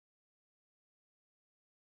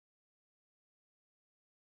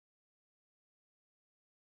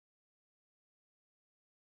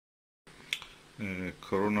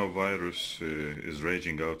Coronavirus is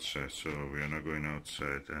raging outside, so we are not going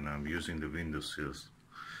outside, and I'm using the window sills,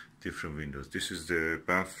 different windows. This is the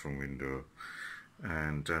bathroom window,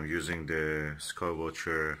 and I'm using the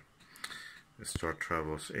Skywatcher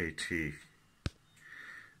Startravel's AT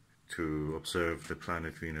to observe the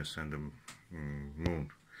planet Venus and the moon.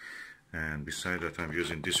 And beside that, I'm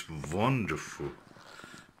using this wonderful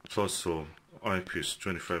Plossl eyepiece,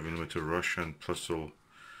 25mm Russian Plossl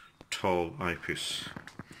tall eyepiece.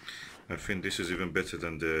 I think this is even better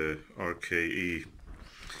than the RKE,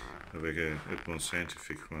 the Edmond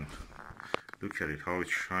Scientific one. Look at it, how it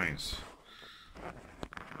shines,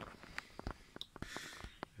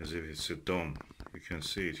 as if it's a dome. You can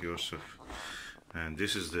see it yourself. And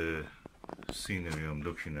this is the scenery I'm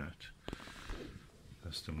looking at.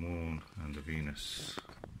 That's the moon and the Venus.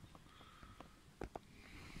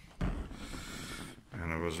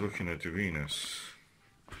 And I was looking at the Venus.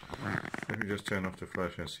 Let me just turn off the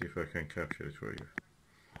flash and see if I can capture it for you.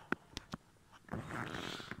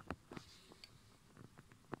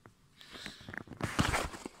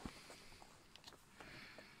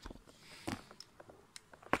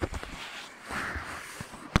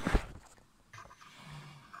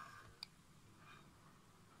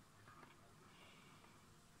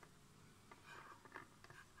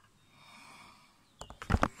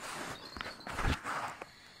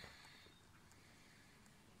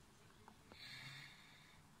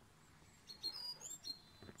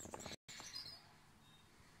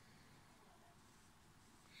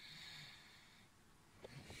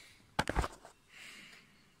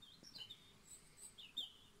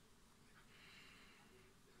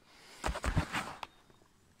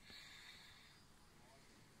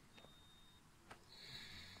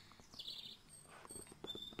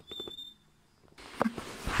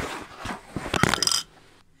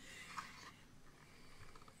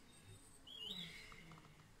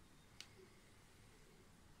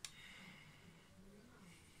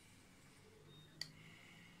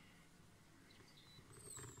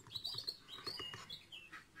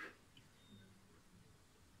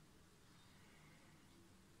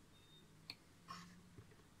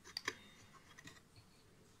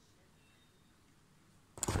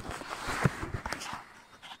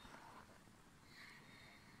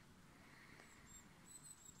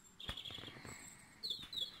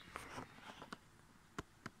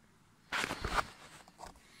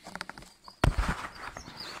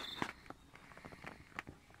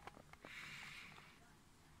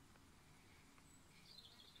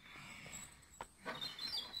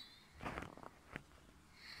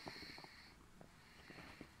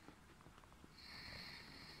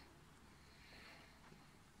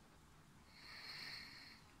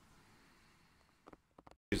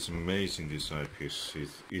 It's amazing, this eyepiece. It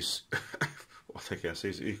is what I can say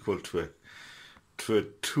is equal to a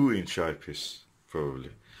 2-inch eyepiece,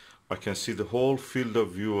 probably. I can see the whole field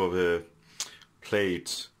of view of a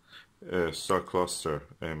plate star cluster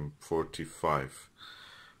M45.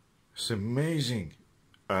 It's amazing,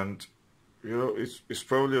 and you know, it's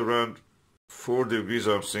probably around 4 degrees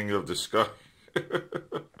I'm seeing of the sky.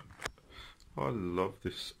 I love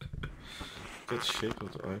this. That shape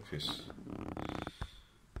of the eyepiece.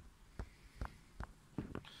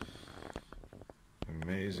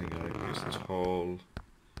 Amazing eyepiece, tall,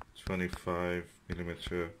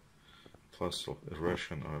 25mm Plossl, a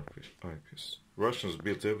Russian eyepiece. Russians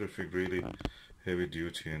built everything really heavy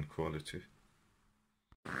duty and quality.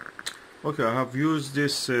 Okay, I have used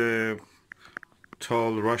this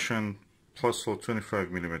tall Russian Plossl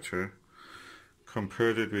 25mm,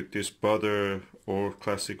 compared it with this Baader or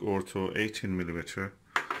Classic Ortho 18mm,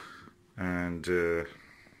 and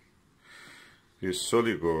this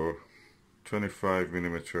Soligor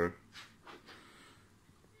 25mm,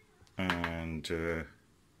 and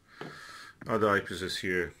other eyepieces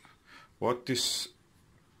here. What this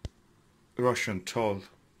Russian tall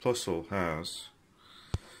Plossl has,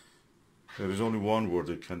 there is only one word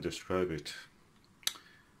that can describe it,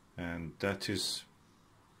 and that is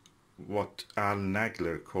what Al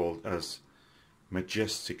Nagler called as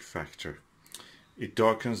majestic factor. It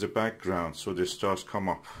darkens the background so the stars come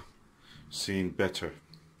up seen better.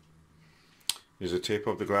 Is a tape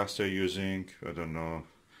of the glass they're using, I don't know.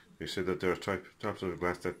 They said that there are types of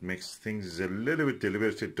glass that makes things a little bit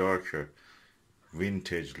deliberately darker.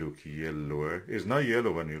 Vintage look, yellower. It's not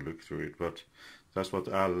yellow when you look through it, but that's what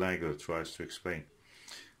Al Nagler tries to explain.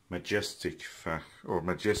 Majestic factor.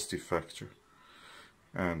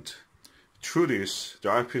 And through this, the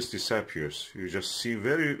eyepiece disappears. You just see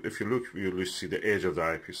if you look, you'll see the edge of the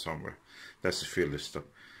eyepiece somewhere. That's the field stuff.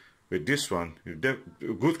 With this one,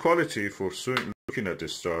 good quality for looking at the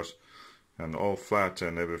stars, and all flat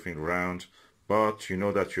and everything round, but you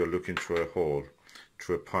know that you're looking through a hole,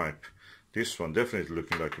 through a pipe. This one definitely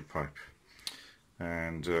looking like a pipe,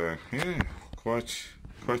 and yeah,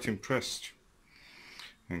 quite impressed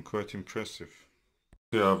and quite impressive.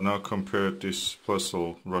 Yeah, I've now compared this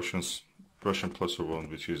Plossl, Russian Plossl one,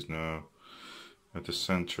 which is now at the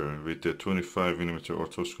center, with the 25mm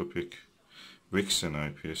orthoscopic Vixen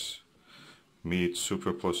eyepiece, Meade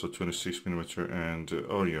Super Plossl 26mm, and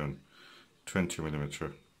Orion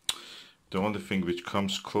 20mm. The only thing which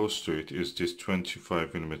comes close to it is this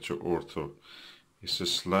 25mm Ortho. It's a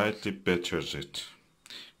slightly better it.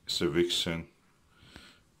 It's a Vixen.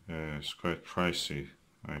 It's quite pricey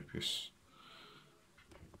eyepiece,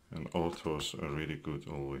 and Orthos are really good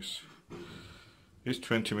always. This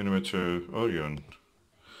 20mm Orion,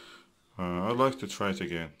 I'd like to try it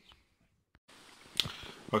again.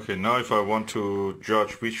 Okay, now if I want to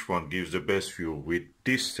judge which one gives the best view with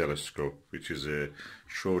this telescope, which is a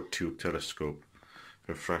short tube telescope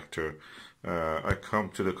refractor, I come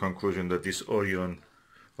to the conclusion that this Orion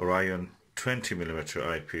 20mm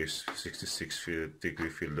eyepiece, 66-degree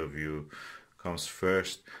field of view, comes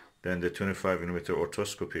first. Then the 25mm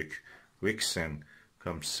orthoscopic Vixen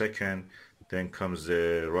comes second. Then comes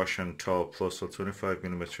the Russian Plossl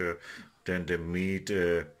 25mm. Then the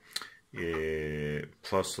Meade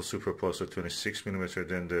Plossl Super Plossl 26mm.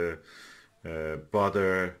 Then the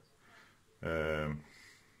Baader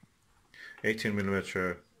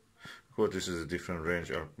 18mm. Of course, this is a different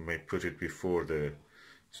range. I may put it before the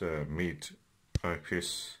Meade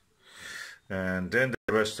eyepiece, and then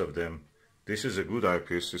the rest of them. This is a good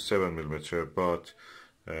eyepiece, it's 7mm, but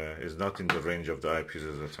is not in the range of the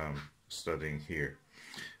eyepieces that I'm studying here.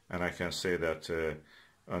 And I can say that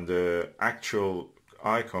on the actual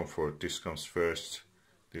eye comfort, this comes first,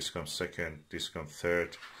 this comes second, this comes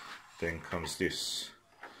third, then comes this.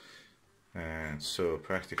 And so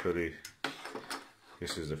practically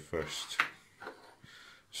this is the first.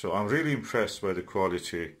 So I'm really impressed by the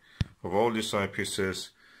quality of all these eyepieces.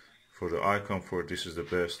 For the eye comfort, this is the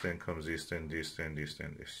best. Then comes this, then this, then this,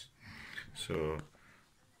 then this. So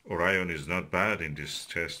Orion is not bad in this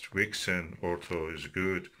test. Vixen Ortho is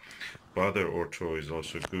good. Baader Ortho is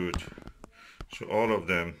also good. So all of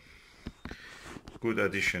them good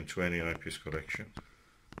addition to any eyepiece collection.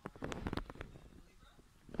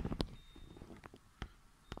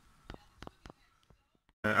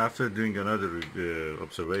 After doing another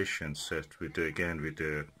observation set with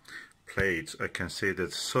the plates, I can say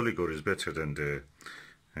that Soligor is better than the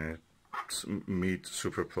Meade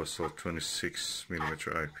Super Plossl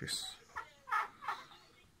 26mm eyepiece.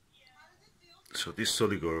 So this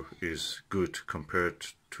Soligor is good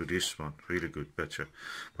compared to this one, really good, better.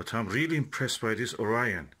 But I'm really impressed by this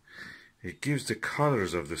Orion. It gives the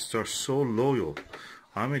colors of the stars so loyal.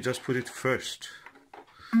 I may just put it first,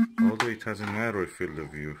 although it has a narrow field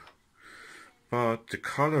of view. But the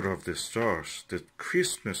color of the stars, the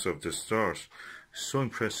crispness of the stars, is so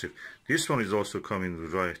impressive. This one is also coming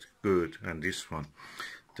right good, and this one.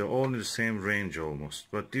 They're all in the same range almost.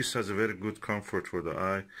 But this has a very good comfort for the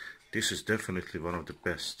eye. This is definitely one of the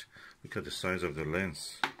best. Look at the size of the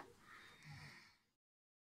lens.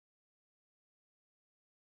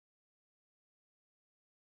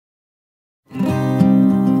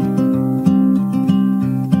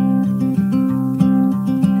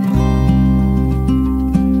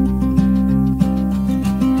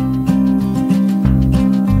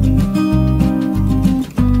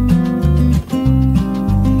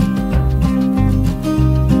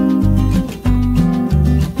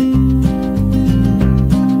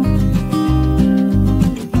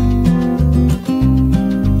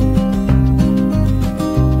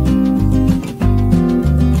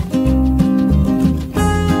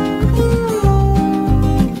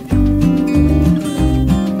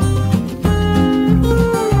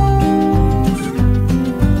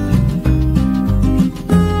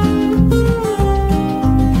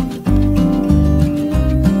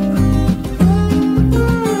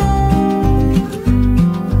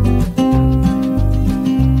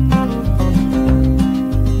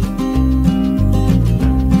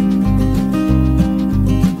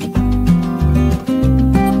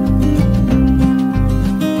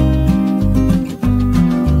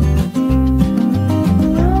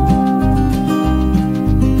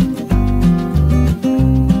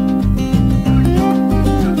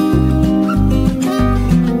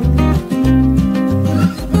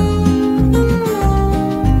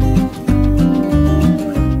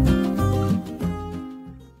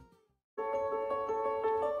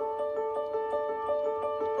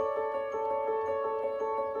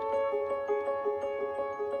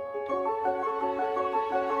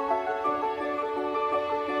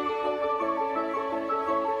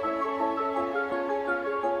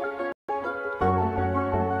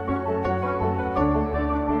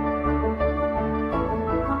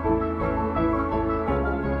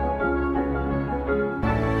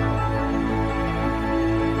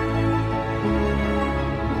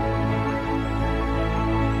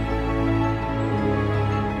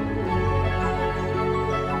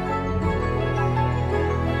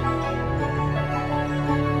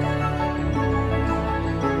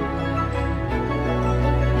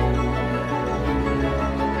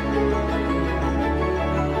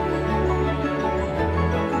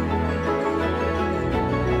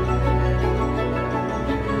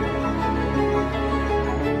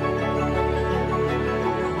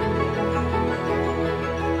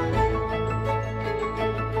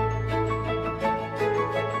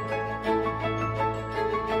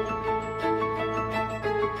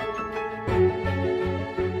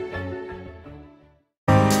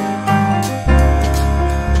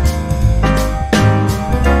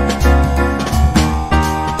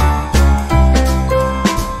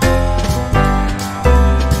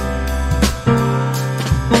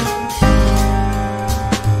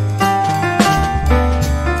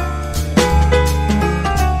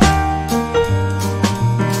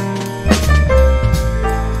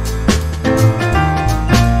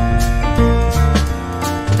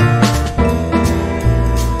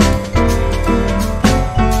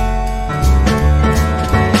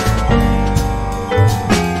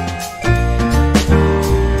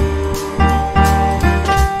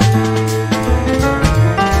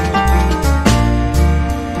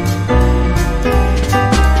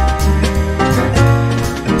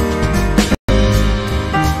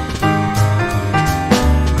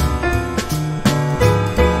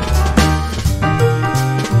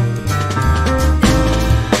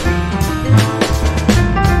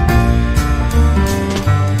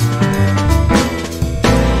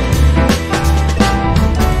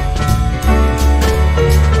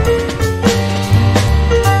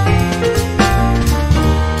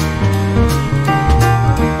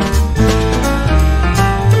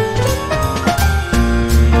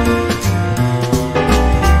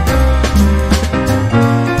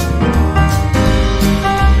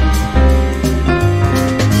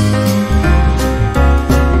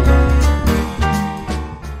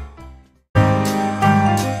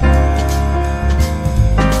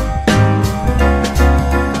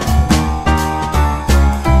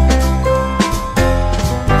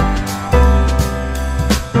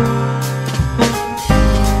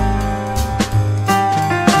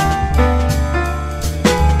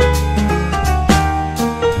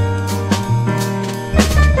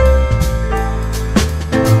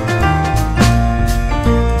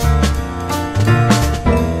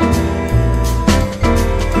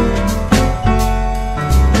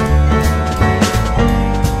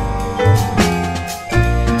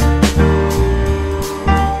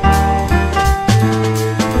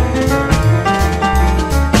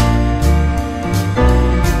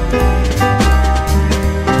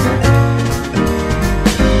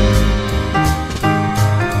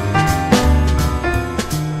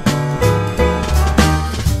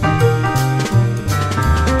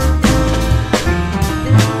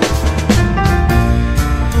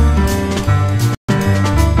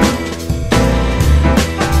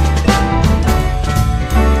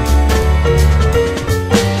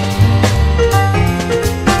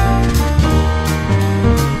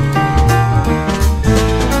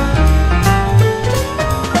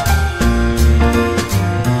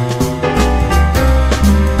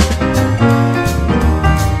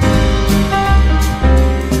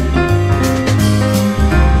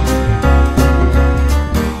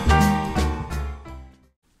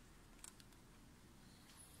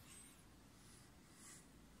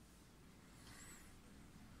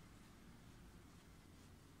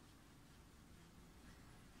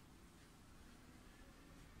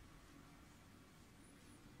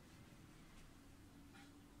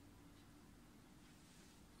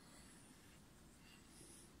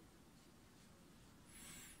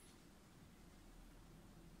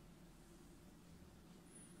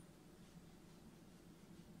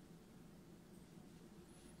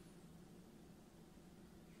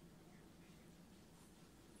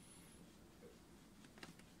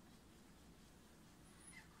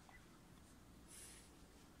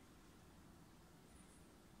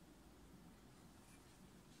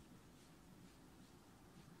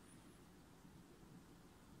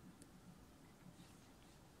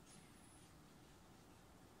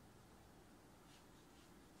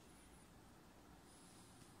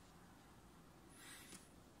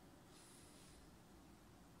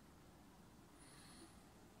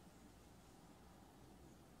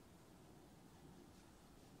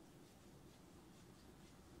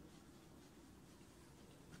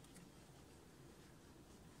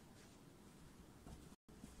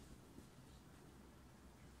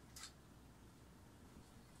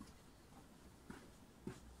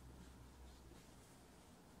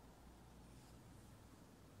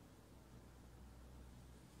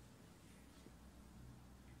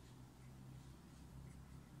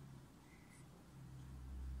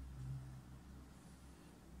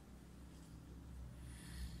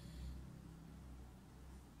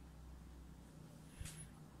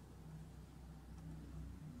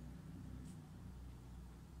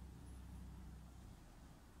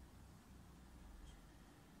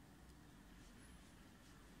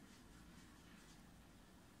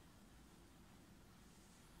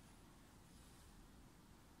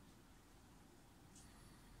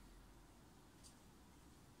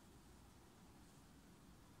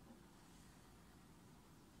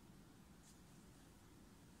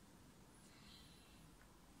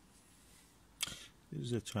 This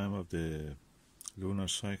is the time of the lunar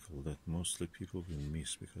cycle that mostly people will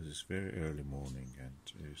miss because it's very early morning and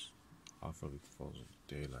half of it falls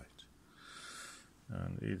in daylight.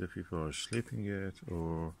 And either people are sleeping yet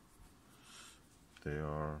or they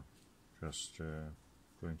are just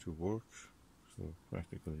going to work, so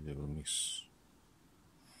practically they will miss.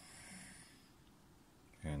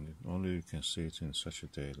 And only you can see it in such a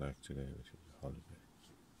day like today, which is a holiday.